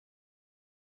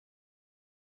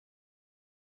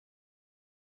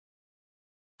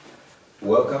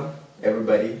Welcome,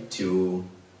 everybody, to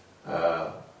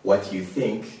what you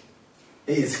think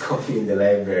is Coffee in the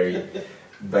Library,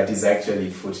 but is actually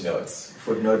Footnotes.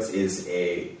 Footnotes is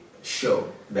a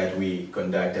show that we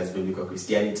conduct as Biblical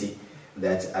Christianity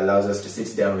that allows us to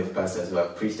sit down with pastors who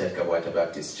have preached at Kabwata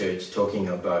Baptist Church talking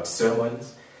about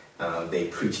sermons. They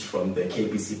preached from the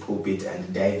KBC pulpit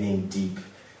and diving deep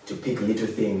to pick little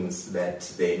things that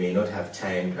they may not have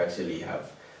time to actually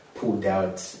have pulled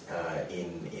out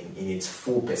in its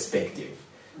full perspective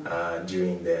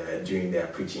during their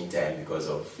preaching time because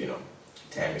of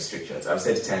time restrictions. I've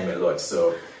said time a lot,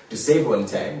 so to save on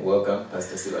time, welcome,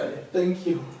 Pastor Silale. Thank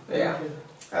you. Yeah.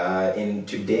 In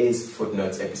today's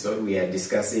Footnotes episode, we are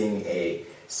discussing a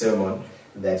sermon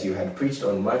that you had preached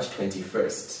on March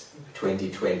 21st,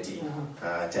 2020,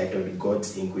 titled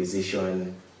God's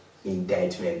Inquisition,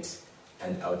 Indictment,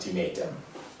 and Ultimatum.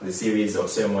 The series of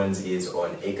sermons is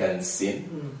on Achan's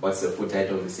sin. What's the full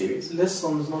title of the series?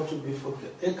 Lessons not to be forgotten.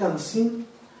 Achan's sin,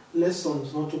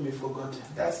 lessons not to be forgotten.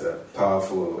 That's a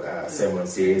powerful sermon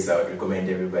series. I would recommend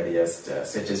everybody just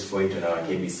searches for it on our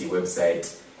KBC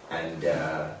website, and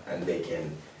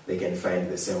they can find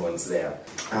the sermons there.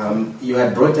 You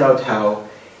had brought out how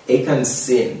Achan's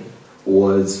sin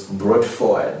was brought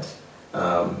forward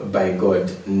by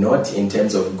God, not in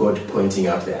terms of God pointing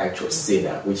out the actual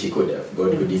sinner, which he could have.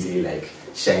 God could easily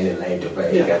shine a light over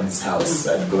Achan's house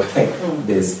and go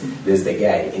there's the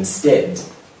guy. Instead,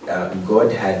 God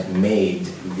had made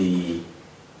the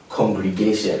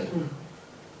congregation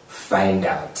find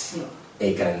out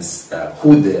Achan's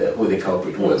who the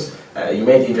culprit was. You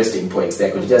made interesting points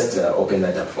there. Could you just open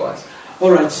that up for us?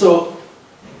 All right. So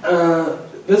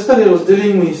basically, I was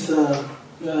dealing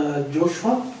with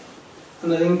Joshua.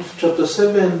 And I think chapter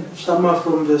 7, somewhere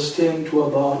from verse 10 to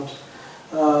about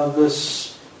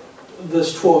verse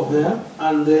 12 there,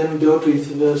 and then dealt with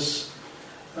verse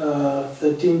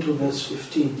 13 to verse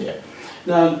 15. Yeah.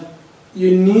 Now,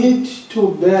 you need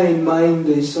to bear in mind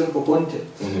the historical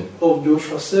context of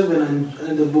Joshua 7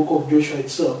 and the book of Joshua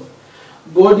itself.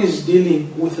 God is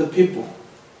dealing with the people,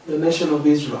 the nation of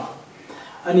Israel.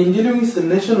 And in dealing with the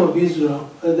nation of Israel,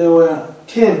 there were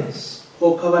terms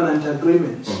or covenant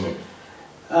agreements.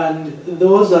 And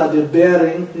those are the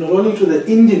bearing not only to the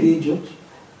individuals,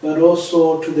 but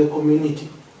also to the community,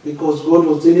 because God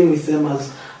was dealing with them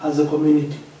as a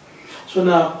community. So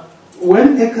now,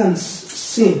 when Achan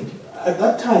sinned, at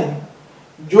that time,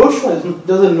 Joshua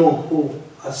doesn't know who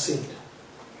has sinned.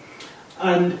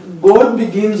 And God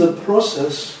begins a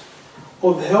process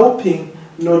of helping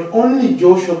not only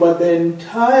Joshua, but the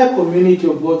entire community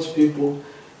of God's people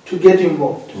to get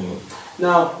involved.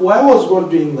 Now, why was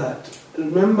God doing that?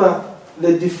 Remember,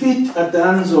 the defeat at the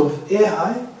hands of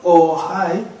Ai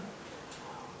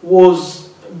was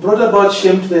brought about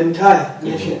shame to the entire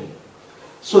nation.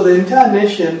 So the entire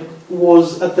nation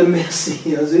was at the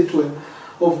mercy, as it were,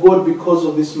 of God because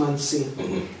of this man's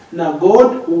sin. Now,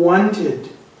 God wanted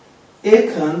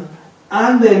Achan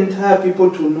and the entire people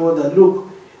to know that, look,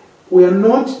 we are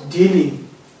not dealing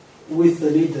with the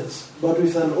leaders, but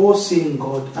with an all-seeing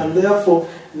God, and therefore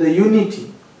the unity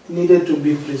needed to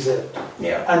be preserved.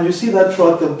 Yeah. And you see that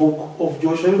throughout the book of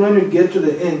Joshua. When you get to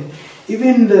the end,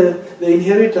 even the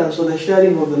inheritance or the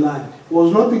sharing of the land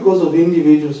was not because of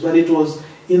individuals, but it was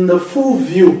in the full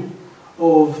view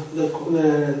of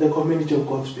the community of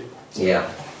God's people. Yeah,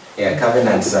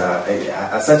 covenants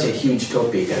are such a huge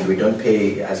topic, and we don't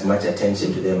pay as much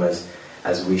attention to them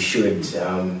as we should.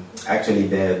 Actually,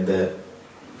 the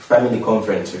family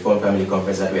conference, Reformed Family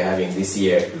Conference that we're having this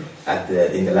year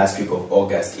in the last week of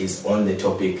August is on the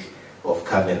topic of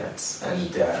covenants, and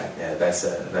that's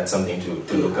something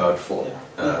to look out for.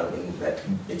 In that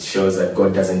it shows that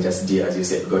God doesn't just deal, as you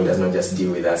said, God does not just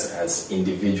deal with us as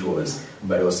individuals,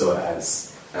 but also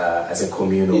as a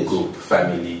communal group,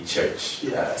 family, church,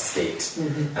 state,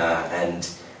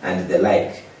 and the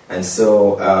like. And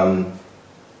so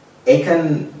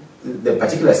Achan, the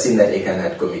particular sin that Achan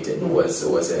had committed was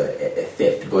a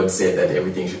theft. God said that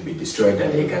everything should be destroyed,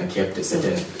 and Achan kept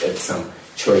some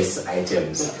choice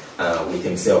items with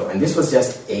himself. And this was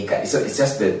just Achan. So it's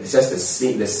just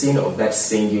the sin of that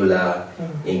singular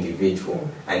individual,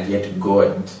 and yet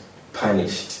God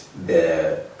punished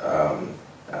the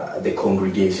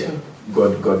congregation.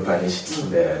 God punished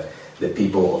the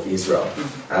people of Israel.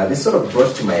 This sort of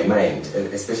brought to my mind,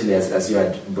 especially as you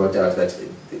had brought out that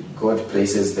God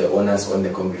places the onus on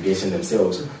the congregation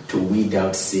themselves to weed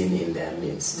out sin in their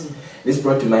midst. This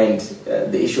brought to mind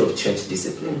the issue of church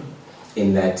discipline,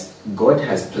 in that God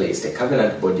has placed a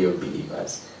covenant body of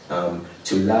believers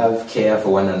to love, care for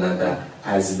one another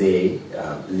as they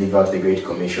live out the Great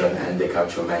Commission and the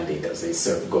cultural mandate as they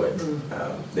serve God.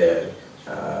 The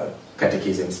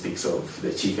Catechism speaks of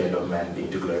the chief end of man being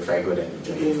to glorify God and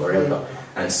enjoy Him forever.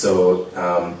 And so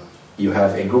you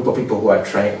have a group of people who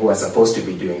are supposed to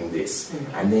be doing this,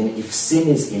 and then if sin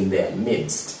is in their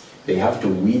midst, they have to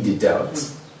weed it out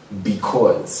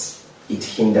because it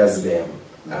hinders them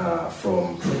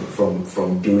from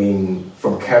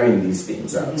carrying these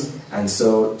things out. And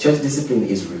so church discipline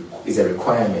is a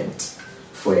requirement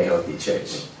for a healthy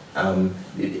church.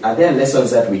 Are there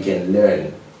lessons that we can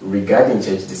learn regarding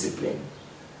church discipline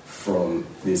from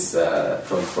this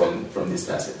from this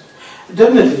passage?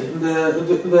 Definitely,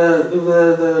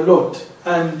 the Lord,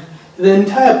 and the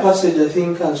entire passage I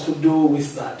think has to do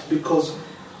with that, because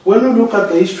when we look at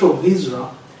the history of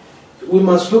Israel, we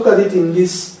must look at it in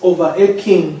this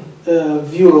overarching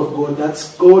view of God.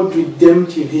 That's God's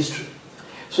redemptive history.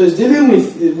 So it's dealing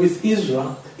with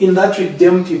Israel in that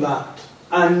redemptive act,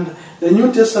 and the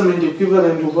New Testament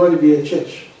equivalent will probably be a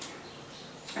church.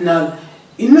 Now,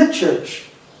 in a church,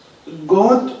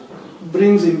 God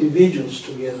brings individuals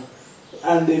together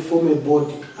and they form a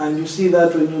body. And you see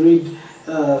that when you read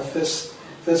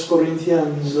 1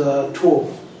 Corinthians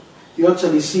 12. You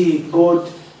actually see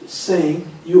God saying,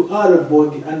 you are a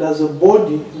body, and as a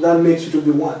body, that makes you to be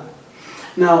one.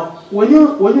 Now, when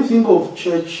you think of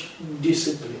church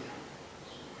discipline,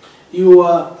 you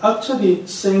are actually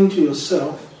saying to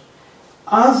yourself,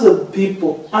 as a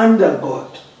people under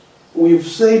God, we've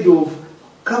said of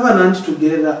covenant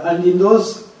together, and in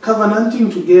those covenanting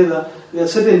together, there are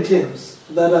certain terms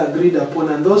that are agreed upon,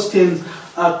 and those terms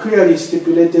are clearly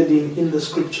stipulated in the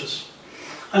scriptures.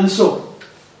 And so,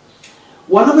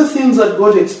 one of the things that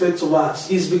God expects of us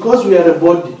is, because we are a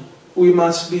body, we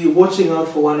must be watching out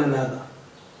for one another.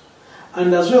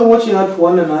 And as we are watching out for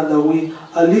one another, we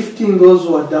are lifting those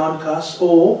who are downcast,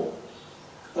 or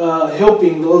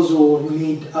helping those who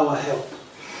need our help.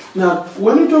 Now,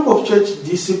 when we talk of church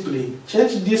discipline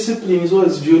is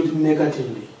always viewed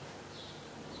negatively.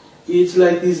 It's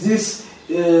like, is this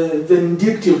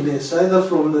vindictiveness, either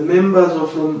from the members or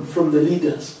from the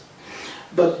leaders?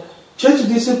 But church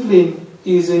discipline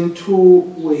is in two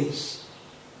ways.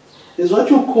 There's what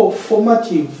you call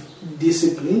formative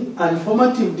discipline, and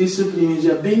formative discipline is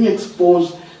you're being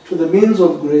exposed to the means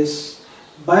of grace,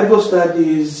 Bible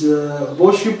studies,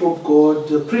 worship of God,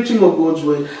 the preaching of God's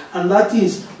word, and that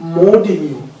is molding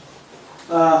you,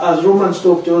 as Romans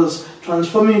 12 tells us,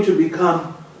 transforming you to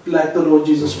become like the Lord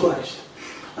Jesus Christ.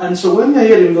 And so when you're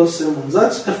hearing those sermons,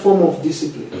 that's a form of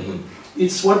discipline.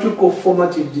 It's what we call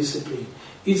formative discipline.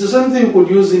 It's the same thing you could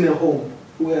use in a home,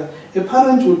 where a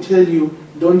parent will tell you,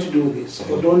 don't do this,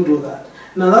 or don't do that.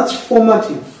 Now that's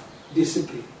formative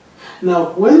discipline.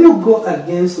 Now when you go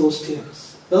against those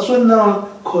terms, that's when now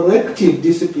corrective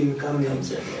discipline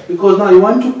comes in. Because now you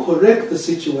want to correct the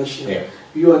situation. Yeah.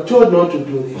 You are told not to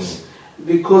do this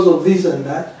because of this and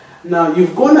that. Now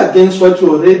you've gone against what you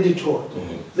already told.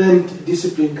 Then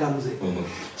discipline comes in.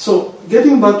 So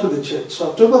getting back to the church, so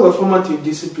I've talked about formative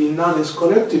discipline, now there's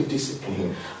corrective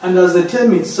discipline. And as the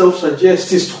term itself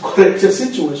suggests, is to correct a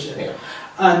situation. Yeah.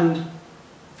 And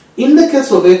in the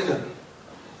case of Achan,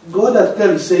 God had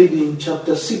clearly said in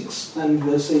chapter 6 and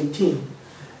verse 18,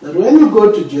 that when you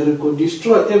go to Jericho,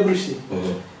 destroy everything.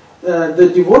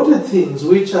 The devoted things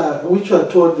which are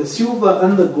taught, the silver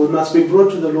and the gold, must be brought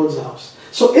to the Lord's house.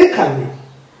 So Achan knew,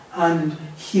 and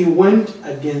he went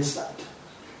against that.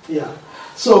 Yeah.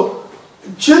 So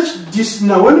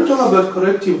now when we talk about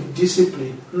corrective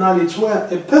discipline, now it's where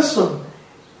a person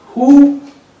who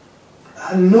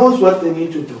knows what they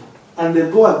need to do, and they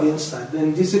go against that,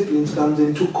 then discipline comes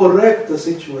in to correct the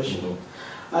situation.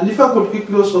 And if I could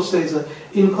quickly also say that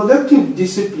in collective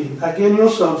discipline, again, you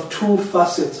also have two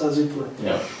facets, as it were.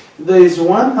 Yeah. There is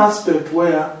one aspect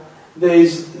where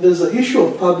there's the issue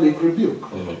of public rebuke.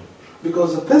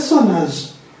 Because the person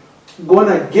has gone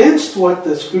against what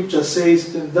the scripture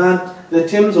says, that the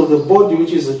terms of the body,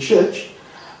 which is the church,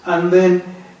 and then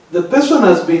the person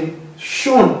has been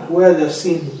shown where their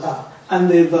sins are, and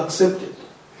they've accepted.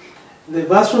 They've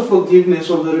asked for forgiveness,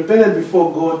 or they repented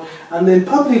before God, and then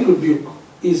public rebuke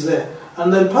is there.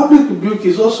 And then public rebuke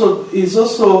is also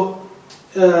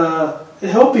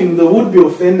helping the would-be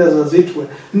offenders, as it were,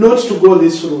 not to go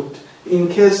this route, in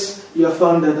case you are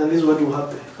found out, and this is what will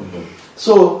happen.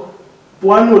 So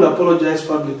one will apologize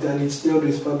publicly, and it's dealt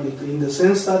with publicly, in the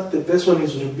sense that the person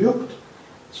is rebuked,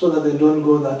 so that they don't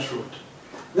go that route.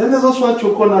 Then there's also what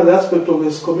you call the aspect of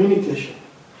excommunication.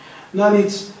 Now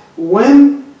it's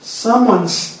when someone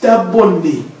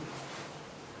stubbornly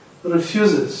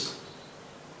refuses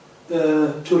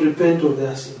to repent of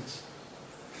their sins.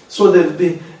 So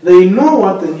they know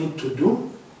what they need to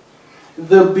do.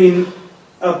 They've been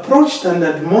approached and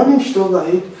admonished over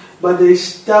it. but they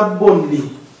stubbornly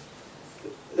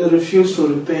refuse to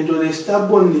repent, or they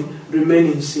stubbornly remain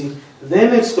in sin,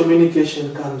 then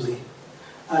excommunication comes in,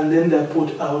 and then they're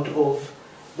put out of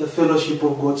the fellowship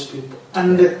of God's people.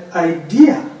 And the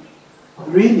idea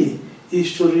really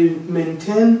is to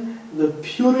maintain the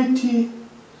purity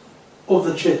of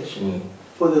the church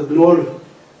for the glory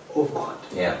of God.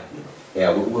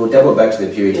 We'll double back to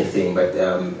the purity thing, but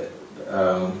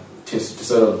to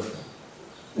sort of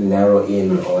narrow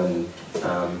in on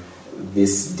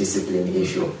this discipline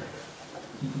issue,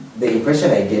 the impression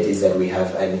I get is that we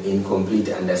have an incomplete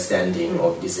understanding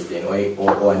of discipline,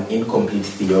 or an incomplete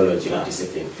theology of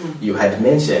discipline. You had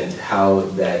mentioned how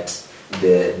that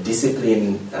the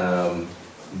discipline,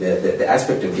 the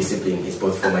aspect of discipline is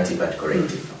both formative and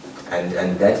corrective,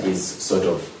 and that is sort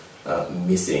of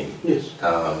missing. Yes.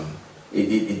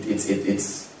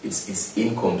 It's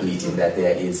incomplete in that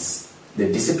there is. The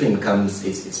discipline comes,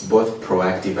 it's both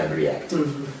proactive and reactive.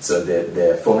 So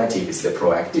the formative is the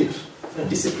proactive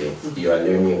discipline. You are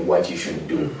learning what you should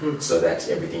do so that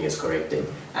everything is corrected.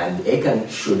 And Achan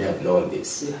should have known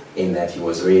this, in that he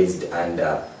was raised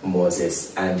under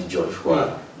Moses and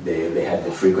Joshua. They had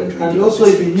the frequent reading. And also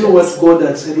he knew what God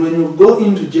had said. When you go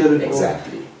into Jericho,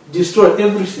 destroy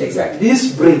everything.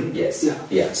 This brain.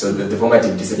 So the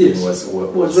formative discipline was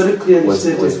very clear.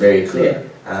 Was very clear.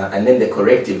 And then the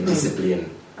corrective discipline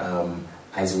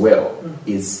as well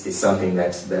is something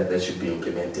that should be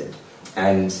implemented.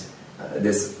 And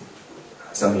there's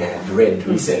something I had read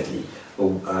recently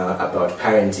about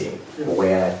parenting,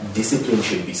 where discipline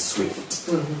should be swift.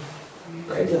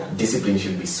 Right? Discipline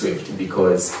should be swift,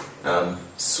 because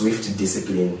swift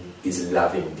discipline is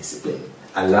loving discipline.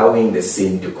 Allowing the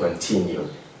sin to continue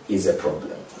is a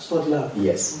problem. That's not love.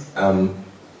 Yes.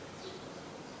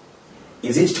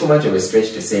 Is it too much of a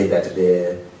stretch to say that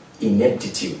the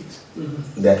ineptitude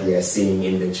that we are seeing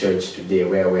in the church today,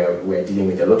 where we're dealing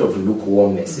with a lot of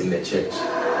lukewarmness in the church,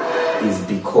 is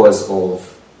because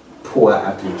of poor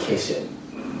application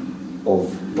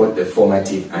of both the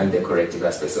formative and the corrective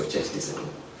aspects of church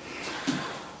discipline?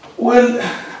 Well,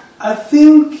 I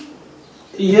think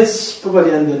yes,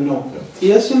 probably, and no.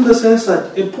 Yes, in the sense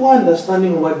that a poor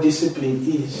understanding of what discipline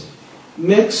is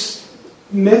makes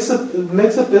a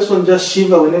person just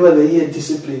shiver whenever they hear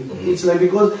discipline. It's like,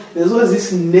 because there's always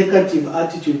this negative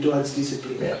attitude towards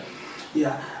discipline.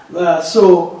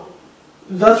 So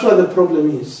that's where the problem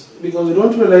is, because we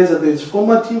don't realize that there is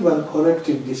formative and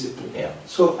corrective discipline.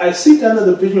 So I sit under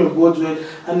the preaching of God's word,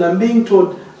 and I'm being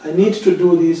told I need to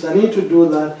do this, I need to do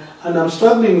that, and I'm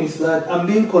struggling with that. I'm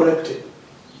being corrected.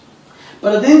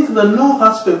 But I think the no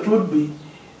aspect would be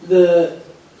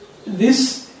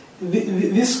this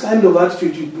kind of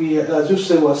attitude we, as you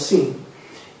say, were seeing,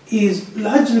 is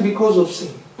largely because of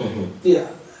sin.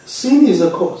 Sin is a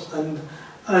cause,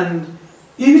 and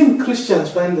even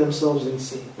Christians find themselves in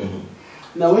sin.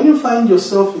 Now, when you find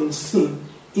yourself in sin,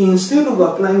 instead of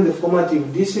applying the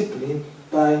formative discipline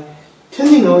by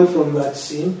turning away from that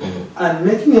sin and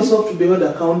making yourself to be held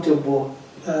accountable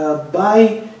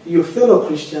by your fellow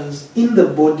Christians in the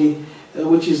body,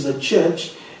 which is the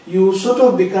church, you sort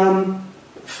of become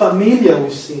familiar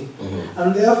with sin,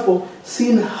 and therefore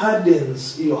sin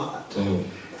hardens your heart.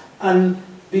 And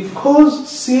because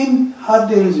sin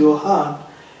hardens your heart,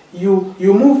 you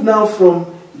move now from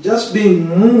just being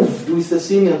moved with the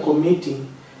sin you're committing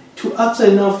to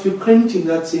actually now frequenting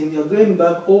that sin. You're going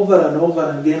back over and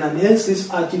over again, and hence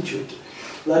this attitude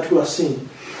that we are seeing.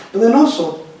 But then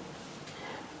also,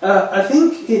 I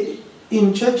think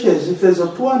in churches, if there's a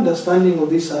poor understanding of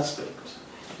this aspect,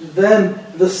 then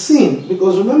the sin,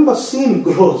 because remember, sin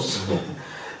grows.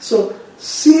 So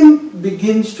sin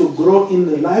begins to grow in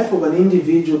the life of an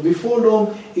individual. Before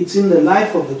long, it's in the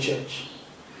life of the church.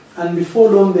 And before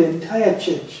long, the entire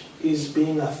church is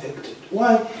being affected.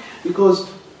 Why? Because,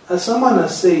 as someone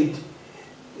has said,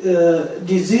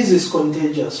 disease is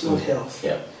contagious, not health.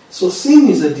 So sin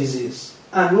is a disease.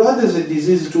 And where there's a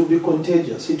disease, it will be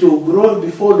contagious. It will grow.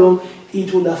 Before long,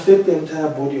 it will affect the entire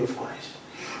body of Christ.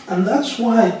 And that's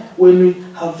why when we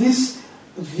have this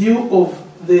view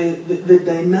of the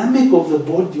dynamic of the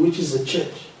body, which is the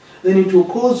church, then it will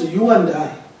cause you and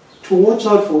I to watch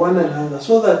out for one another,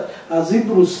 so that, as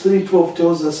Hebrews 3:12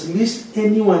 tells us, lest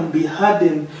anyone be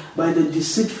hardened by the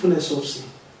deceitfulness of sin.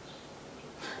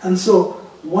 And so,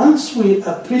 once we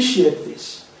appreciate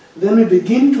this, then we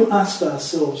begin to ask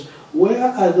ourselves, where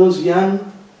are those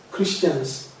young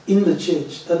Christians in the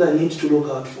church that I need to look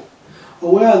out for?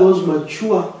 Or where are those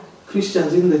mature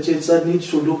Christians in the church that need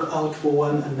to look out for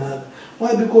one another?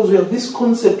 Why? Because we have this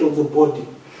concept of the body.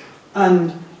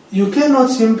 And you cannot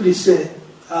simply say,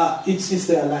 it's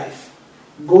their life.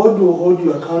 God will hold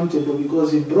you accountable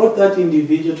because He brought that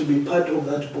individual to be part of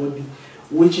that body,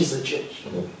 which is the church.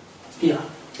 Yeah.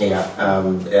 Yeah,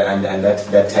 and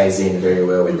that ties in very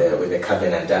well with the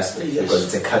covenant aspect, Yes. because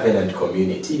it's a covenant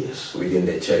community Yes. within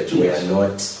the church. Yes.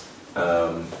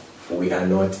 We are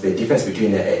not the difference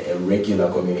between a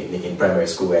regular community. In primary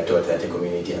school, we are taught that a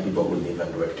community are people who live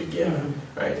and work together,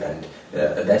 right? And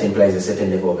that implies a certain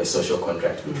level of a social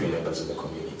contract between members of the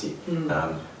community.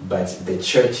 But the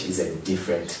church is a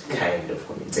different kind of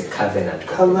community. It's a covenant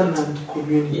community. Covenant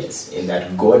community. Yes, in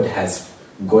that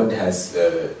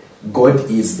God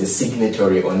is the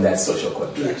signatory on that social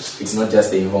contract. Yes. It's not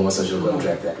just the informal social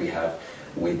contract that we have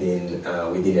within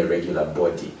a regular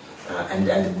body. And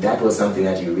that was something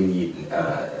that you really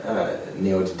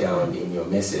nailed down in your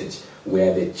message,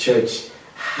 where the church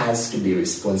has to be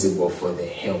responsible for the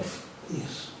health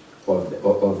Yes. of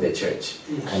the church.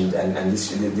 Yes. And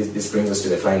this brings us to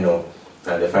the final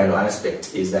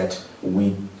aspect, is that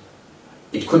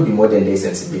it could be modern day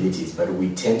sensibilities, but we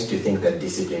tend to think that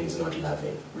discipline is not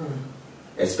loving,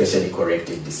 especially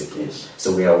corrective discipline. Yes.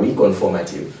 So we are weak on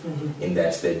formative, in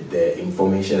that the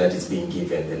information that is being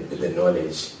given, the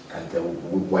knowledge, and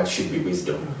what should be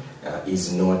wisdom,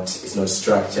 is not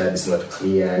structured, it's not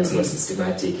clear, it's not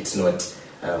systematic, it's not.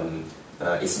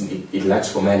 It lacks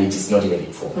formality, it's not even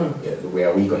informed. We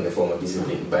are weak on the form of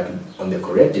discipline, but on the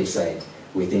corrective side,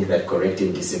 we think that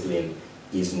corrective discipline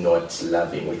is not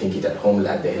loving. We think it at home,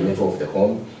 at the level of the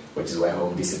home, which is why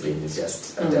home discipline is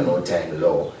just at an all-time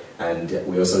low. And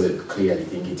we also clearly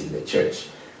think it in the church.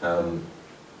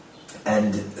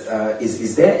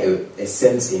 Is there a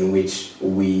sense in which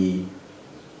we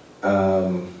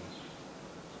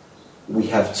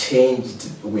have changed,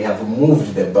 we have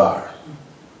moved the bar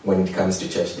when it comes to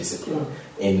church discipline,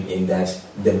 in that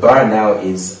the bar now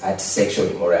is at sexual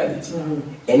immorality.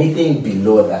 Anything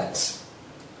below that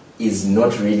is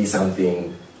not really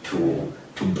something to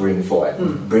bring forward.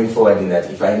 Bring forward in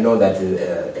that if I know that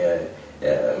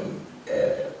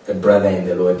a brother in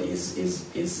the Lord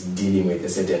is dealing with a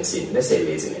certain sin, let's say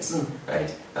laziness,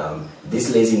 right? This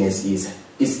laziness is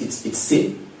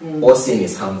sin. All sin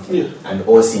is harmful, and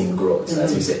all sin grows,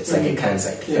 as you said. It's like a cancer;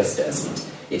 it festers,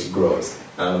 it grows.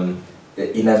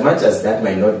 In as much as that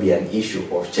might not be an issue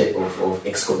of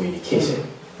excommunication,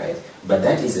 right? But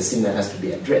that is a sin that has to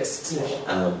be addressed.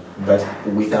 But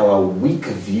with our weak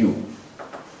view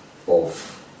of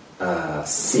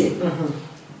sin,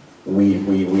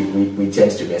 we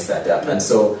tend to mess that up. And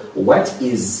so,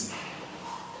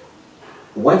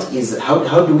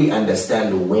 how do we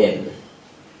understand when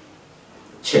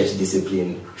church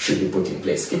discipline should be put in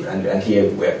place? And here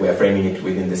we're framing it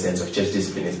within the sense of church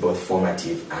discipline is both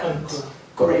formative and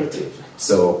corrective.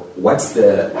 So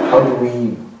how do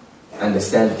we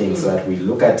understand things so that we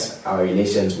look at our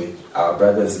relations with our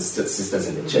brothers and sisters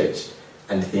in the church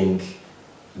and think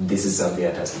this is something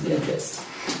that has to be addressed?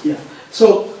 Yeah.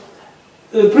 So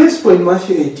the principle in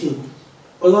Matthew 18,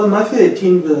 although Matthew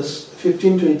 18 verse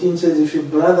 15 to 18 says, if your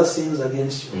brother sins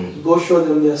against you, go show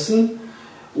them their sin.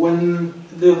 When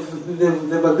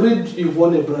they've agreed you've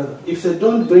won a brother, if they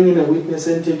don't, bring in a witness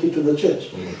and take it to the church.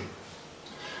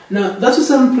 Now, that's the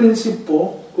same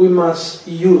principle we must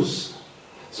use.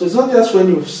 So it's not just when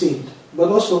you've sinned, but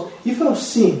also if I've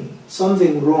seen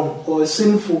something wrong or a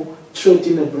sinful trait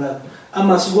in a brother, I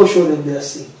must go show them their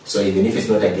sin. So even if it's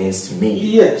not against me,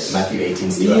 yes, Matthew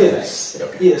 18 still yes,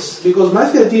 applies. Okay. Yes, because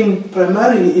Matthew 18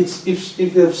 primarily it's if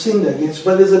they've sinned against,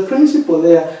 but there's a principle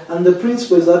there, and the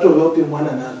principle is that of helping one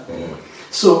another.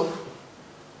 So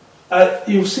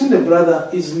you've seen a brother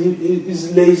is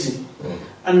lazy,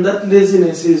 and that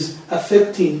laziness is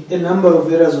affecting a number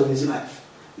of areas of his life.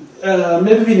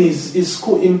 Maybe in his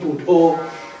school input or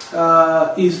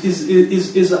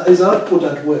his output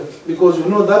at work, because you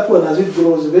know that one as it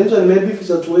grows, eventually maybe if it's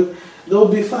at work, they'll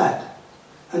be fired,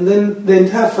 and then the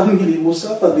entire family will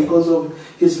suffer because of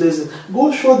his laziness.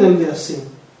 Go show them their sin.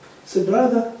 Say,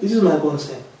 brother, this is my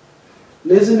concern.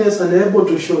 Laziness, unable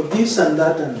to show this and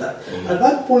that and that. At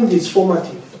that point, it's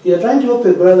formative. You are trying to help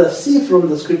a brother see from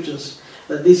the scriptures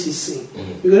that this is sin.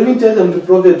 You can even tell them to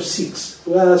Proverbs 6,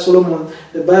 where Solomon,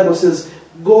 the Bible says,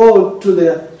 go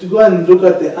and look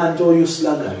at the ant, or you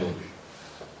sluggard.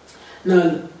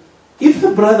 Now, if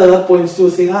the brother at that point still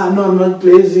think, no, I'm not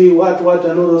lazy, what,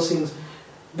 and all those things,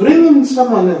 bring in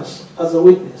someone else as a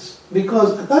witness,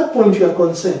 because at that point you are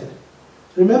concerned.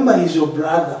 Remember, he's your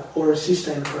brother or a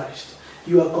sister in Christ.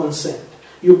 You are concerned.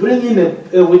 You bring in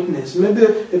a witness, maybe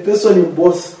a person you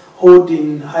both hold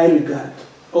in high regard,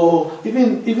 or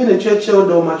even a church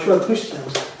elder or mature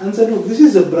Christians, and say, look, this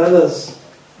is a brother's.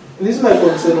 This is my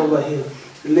concern over here.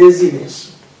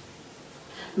 Laziness.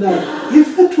 Now,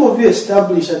 if the two of you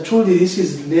establish that truly this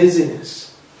is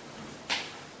laziness,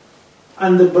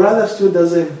 and the brother still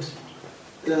doesn't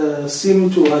seem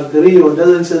to agree or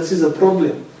doesn't say this is a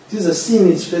problem, this is a sin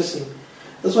he's facing,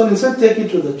 that's why instead take it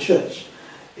to the church.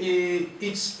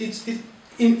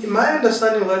 In my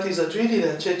understanding of that is that really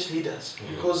they're church leaders,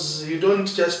 because you don't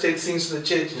just take things to the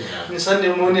church on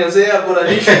Sunday morning and say, I've got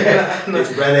an issue.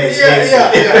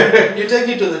 You take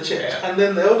it to the church, and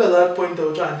then the elder at that point they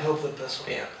will try and help the person.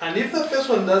 And if the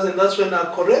person doesn't, that's when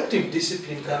our corrective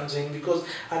discipline comes in, because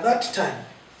at that time,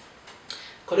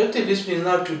 corrective discipline is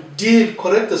now to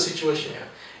correct the situation.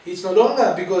 It's no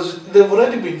longer because they've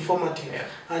already been formative,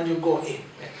 and you go in.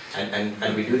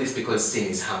 And we do this because sin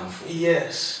is harmful.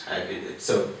 Yes.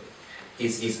 So,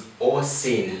 is all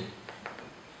sin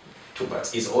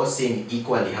is all sin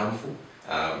equally harmful?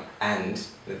 And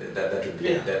that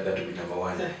would be number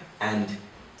one. And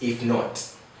if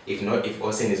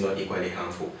all sin is not equally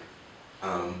harmful,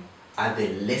 are the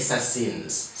lesser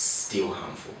sins still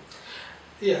harmful?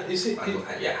 Yeah, you see. How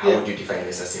would you define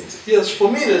lesser sins? Yes, for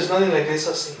me, there's nothing like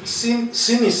lesser sin.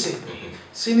 Sin is sin.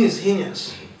 Sin is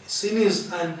heinous. Sin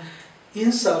is an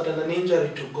insult and an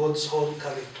injury to God's whole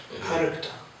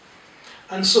character.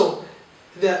 And so,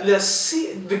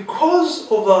 because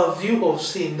of our view of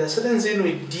sin, there are certain sin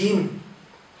we deem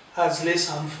as less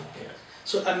harmful.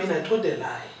 So, I told a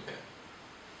lie.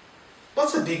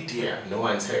 What's the big deal? No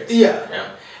one's hurt.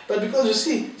 But because you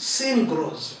see, sin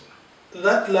grows.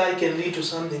 That lie can lead to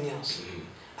something else.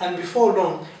 And before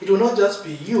long, it will not just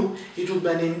be you, it will be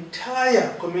an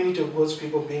entire community of God's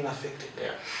people being affected.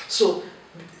 So,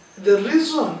 the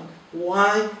reason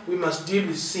why we must deal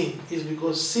with sin is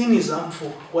because sin is harmful,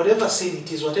 whatever sin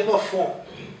it is, whatever form,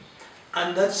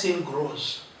 and that sin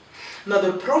grows. Now,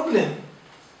 the problem,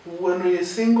 when we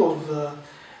think of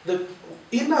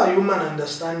in our human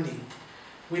understanding,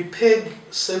 we peg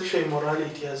sexual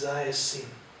immorality as the highest sin.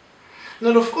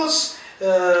 Now, of course,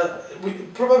 we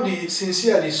probably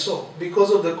sincerely so,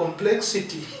 because of the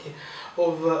complexity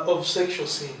of sexual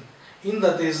sin, in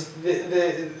that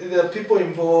there are people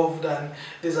involved, and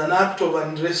there's an act of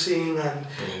undressing and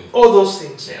all those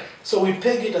things. So we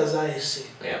peg it as highest sin.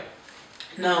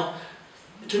 Now,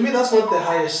 to me, that's not the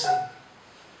highest sin,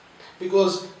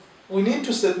 because we need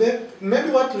to say maybe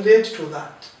what led to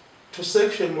that, to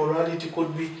sexual immorality,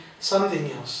 could be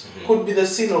something else. Could be the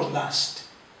sin of lust.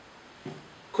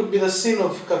 Could be the sin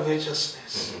of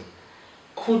covetousness.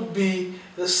 Could be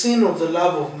the sin of the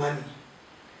love of money.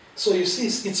 So you see,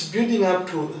 it's building up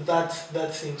to that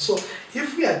thing. So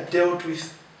if we had dealt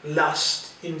with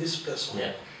lust in this person,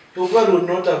 your God would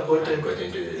not have gotten into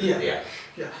it.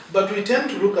 But we tend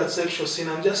to look at sexual sin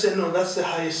and just say, no, that's the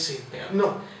highest sin.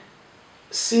 No,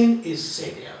 sin is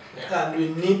sin, and we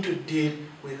need to deal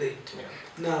with it.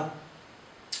 Now,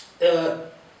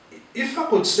 if I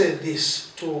could say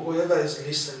this to whoever is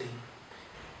listening,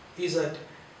 is that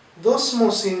those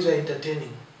small sins are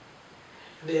entertaining.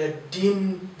 They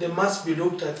must be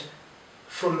looked at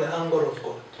from the angle of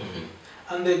God.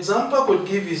 And the example I could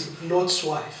give is Lot's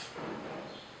wife.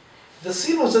 The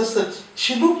sin was just that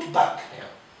she looked back,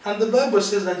 and the Bible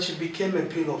says that she became a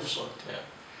pillar of salt.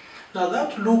 Now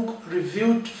that look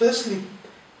revealed, firstly,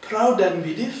 proud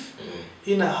unbelief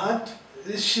in her heart.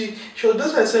 She was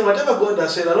just like saying, whatever God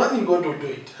has said, I don't think God will do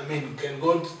it. Can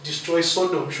God destroy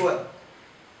Sodom? Sure.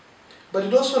 But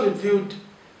it also revealed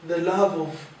the love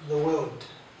of the world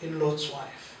in Lot's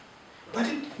wife. But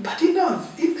in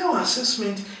our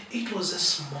assessment, it was a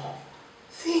small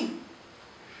thing.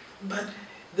 But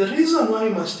the reason why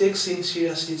we must take sin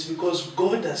seriously is because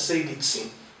God has said it's sin.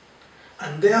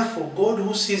 And therefore, God,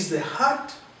 who sees the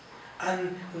heart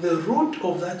and the root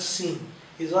of that sin,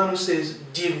 is one who says,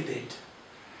 deal with it.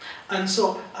 And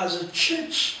so, as a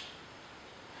church,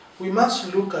 we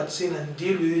must look at sin and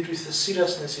deal with it with the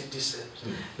seriousness it deserves.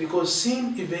 Because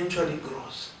sin eventually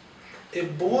grows. A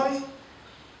boy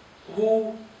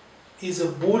who is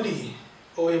a bully,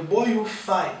 or a boy who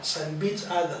fights and beats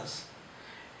others,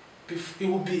 it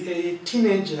will be a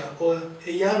teenager or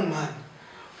a young man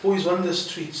who is on the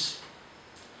streets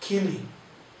killing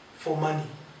for money.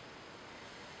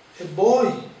 A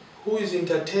boy who is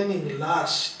entertaining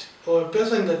lust, or a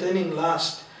person entertaining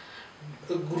lust,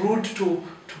 glued to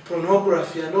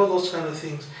pornography and all those kind of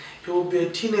things, he will be a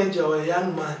teenager or a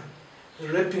young man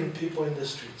raping people in the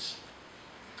streets.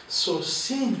 So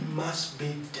sin must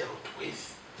be dealt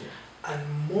with.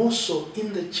 And more so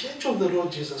in the church of the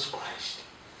Lord Jesus Christ,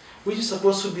 which is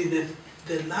supposed to be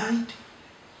the light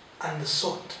and the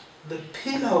salt, the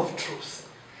pillar of truth,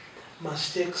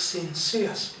 must take sin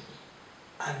seriously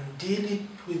and deal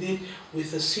with it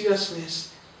with the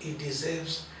seriousness it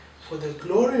deserves, for the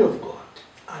glory of God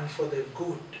and for the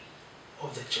good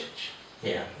of the church.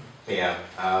 Yeah, yeah.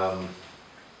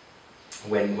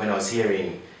 When I was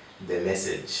hearing the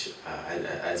message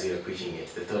as you were preaching it,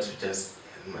 the thoughts were just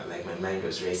like my mind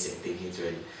was racing, thinking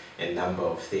through a number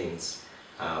of things,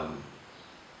 and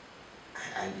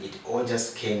it all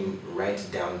just came right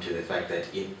down to the fact that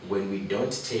when we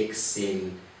don't take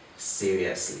sin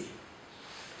seriously,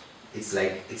 it's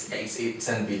like it's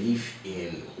unbelief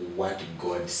in what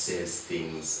God says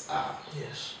things are.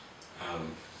 Yes.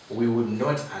 We would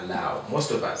not allow,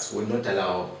 most of us would not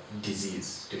allow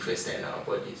disease to fester in our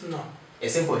bodies. No. A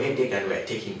simple headache and we're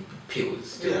taking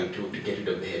pills to get rid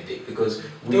of the headache because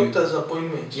doctor's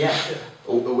appointment. Yeah.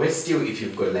 We're still, if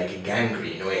you've got like a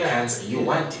gangrene or a cancer, you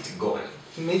want it gone.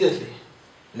 Immediately.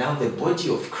 Now the body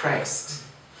of Christ,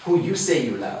 who you say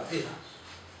you love,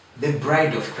 the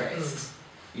bride of Christ,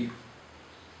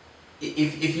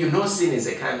 if you know sin is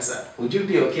a cancer, would you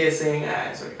be okay saying,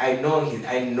 sorry, I know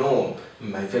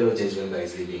my fellow church member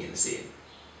is living in sin?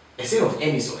 A sin of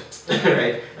any sort,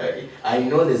 right? I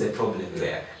know there's a problem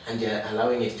there, and you're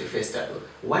allowing it to fester.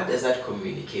 What does that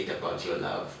communicate about your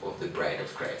love of the bride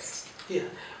of Christ? Yeah,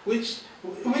 which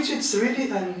it's really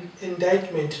an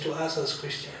indictment to us as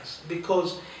Christians,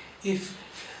 because if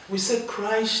we say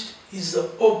Christ is the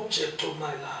object of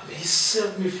my love, He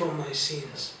saved me from my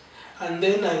sins, and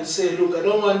then I say, look, I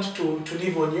don't want to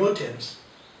live on your terms.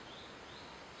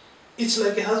 It's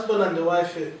like a husband and a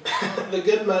wife, they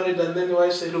get married and then the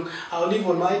wife says, look, I'll live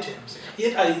on my terms.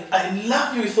 Yet I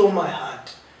love you with all my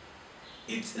heart.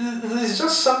 There's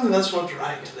just something that's not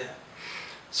right there.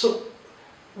 So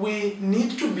we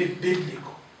need to be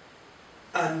biblical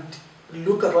and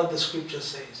look at what the scripture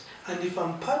says. And if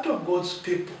I'm part of God's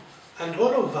people, and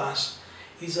all of us,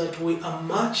 is that we are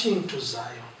marching to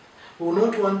Zion. We will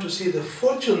not want to see the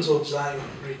fortunes of Zion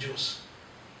reduce.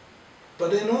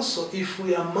 But then also, if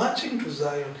we are marching to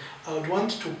Zion, I would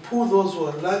want to pull those who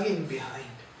are lagging behind,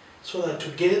 so that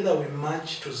together we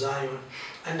march to Zion.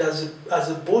 And as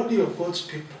a body of God's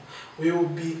people, we will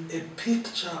be a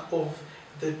picture of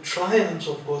the triumphs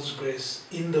of God's grace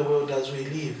in the world as we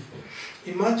live.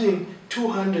 Imagine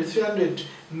 200, 300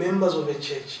 members of a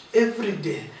church every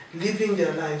day living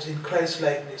their lives in Christ's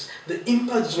likeness. The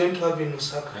impact it's going to have in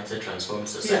Lusaka. That's a transformed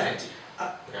society.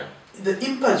 The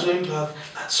impact it's going to have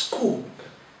at school,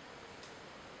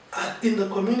 in the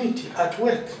community, at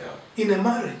work, in a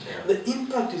marriage. The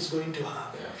impact it's going to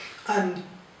have. And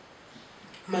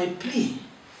my plea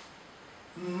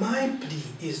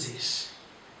is this.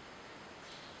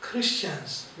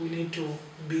 Christians, we need to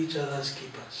be each other's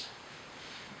keepers.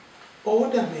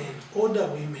 Older men, older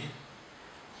women,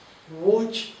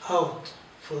 watch out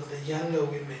for the younger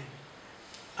women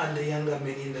and the younger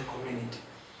men in the community.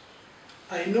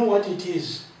 I know what it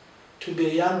is to be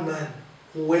a young man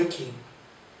working,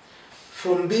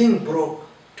 from being broke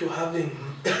to having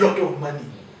a lot of money,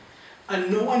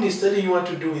 and no one is telling you what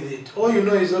to do with it. All you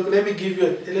know is, okay, let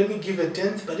me give a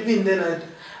tenth, but even then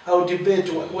I'll debate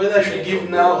whether I should give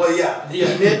now or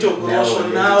net or gross or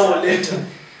now or later.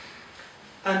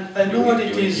 And I know what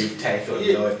it is. I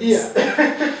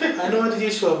know what it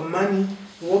is to have money,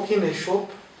 walk in a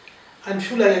shop, and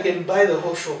feel like I can buy the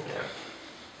whole shop.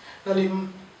 Now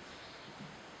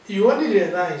you only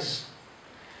realize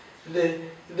the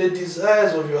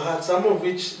desires of your heart, some of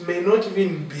which may not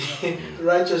even be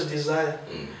righteous desire,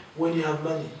 when you have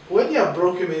money. When you are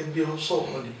broke, you may be so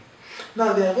holy.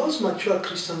 Now there are those mature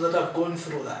Christians that have gone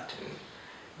through that.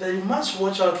 Then you must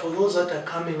watch out for those that are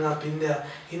coming up in their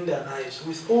lives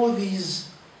with all these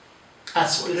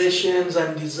aspirations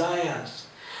and desires.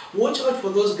 Watch out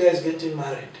for those guys getting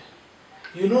married.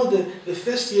 You know, the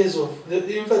first years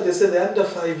in fact they say the under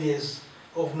 5 years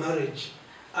of marriage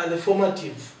are the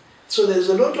formative. So there's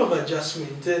a lot of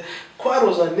adjustment.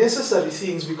 Quarrels are necessary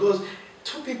things because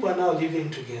two people are now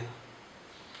living together.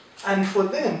 And for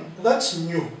them, that's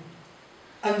new.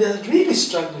 And they're really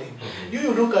struggling.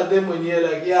 You look at them when you're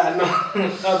like, yeah, no,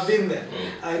 I've been there.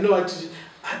 I know what to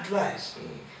advise.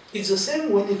 It's the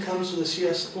same when it comes to the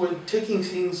serious, when taking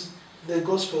things, the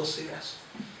gospel serious.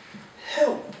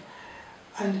 Help.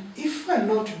 And if we're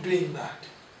not doing that,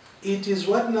 it is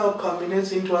what now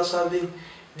culminates into us having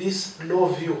this low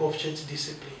view of church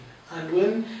discipline. And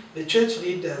when the church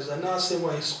leaders are now saying,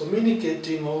 well, it's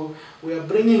communicating, or we are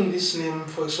bringing this name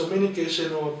for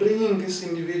communication, or bringing this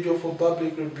individual for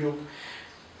public rebuke,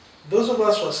 those of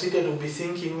us who are seated will be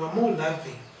thinking, we're more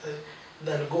loving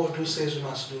than God who says we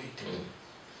must do it.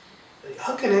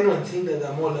 How can anyone think that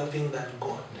they're more loving than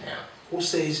God, who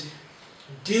says,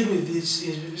 deal with this?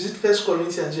 Is it 1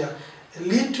 Corinthians?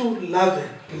 Little leaven,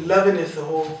 leaveneth the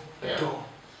whole door.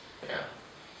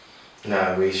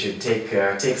 No, we should take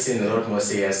sin a lot more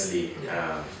seriously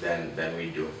than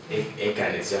we do.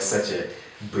 Achan is just such a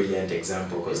brilliant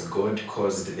example because God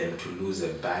caused them to lose a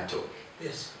battle.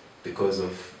 Yes. Because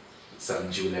of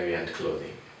some jewelry and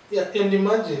clothing. Yeah, and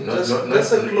imagine Not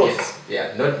a cloth.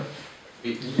 Yes, not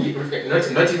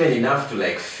even enough to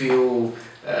like fill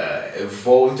a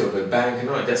vault of a bank.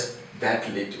 No, just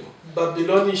that little.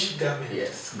 Babylonish garment.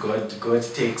 Yes, God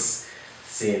takes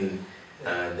sin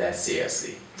that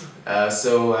seriously.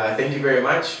 So thank you very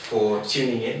much for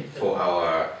tuning in for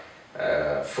our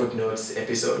footnotes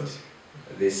episode.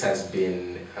 This has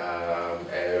been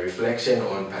a reflection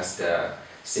on Pastor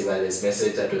Sibale's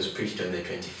message that was preached on the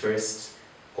 21st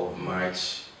of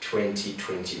March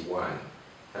 2021,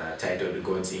 titled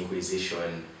God's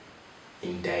Inquisition,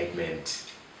 Indictment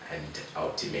and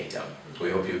Ultimatum.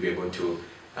 We hope you'll be able to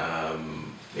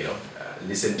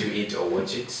listen to it or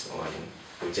watch it on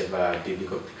whichever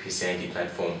biblical Christianity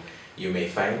platform you may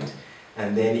find.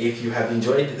 And then if you have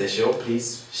enjoyed the show,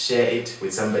 please share it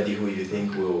with somebody who you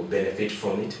think will benefit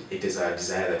from it. It is our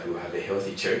desire that we will have a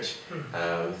healthy church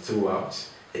throughout,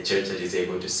 a church that is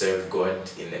able to serve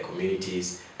God in their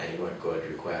communities and in what God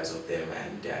requires of them.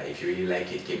 And if you really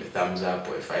like it, give a thumbs up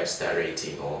or a 5-star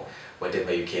rating or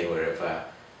whatever you can wherever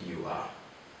you are.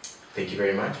 Thank you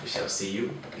very much. We shall see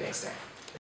you next time.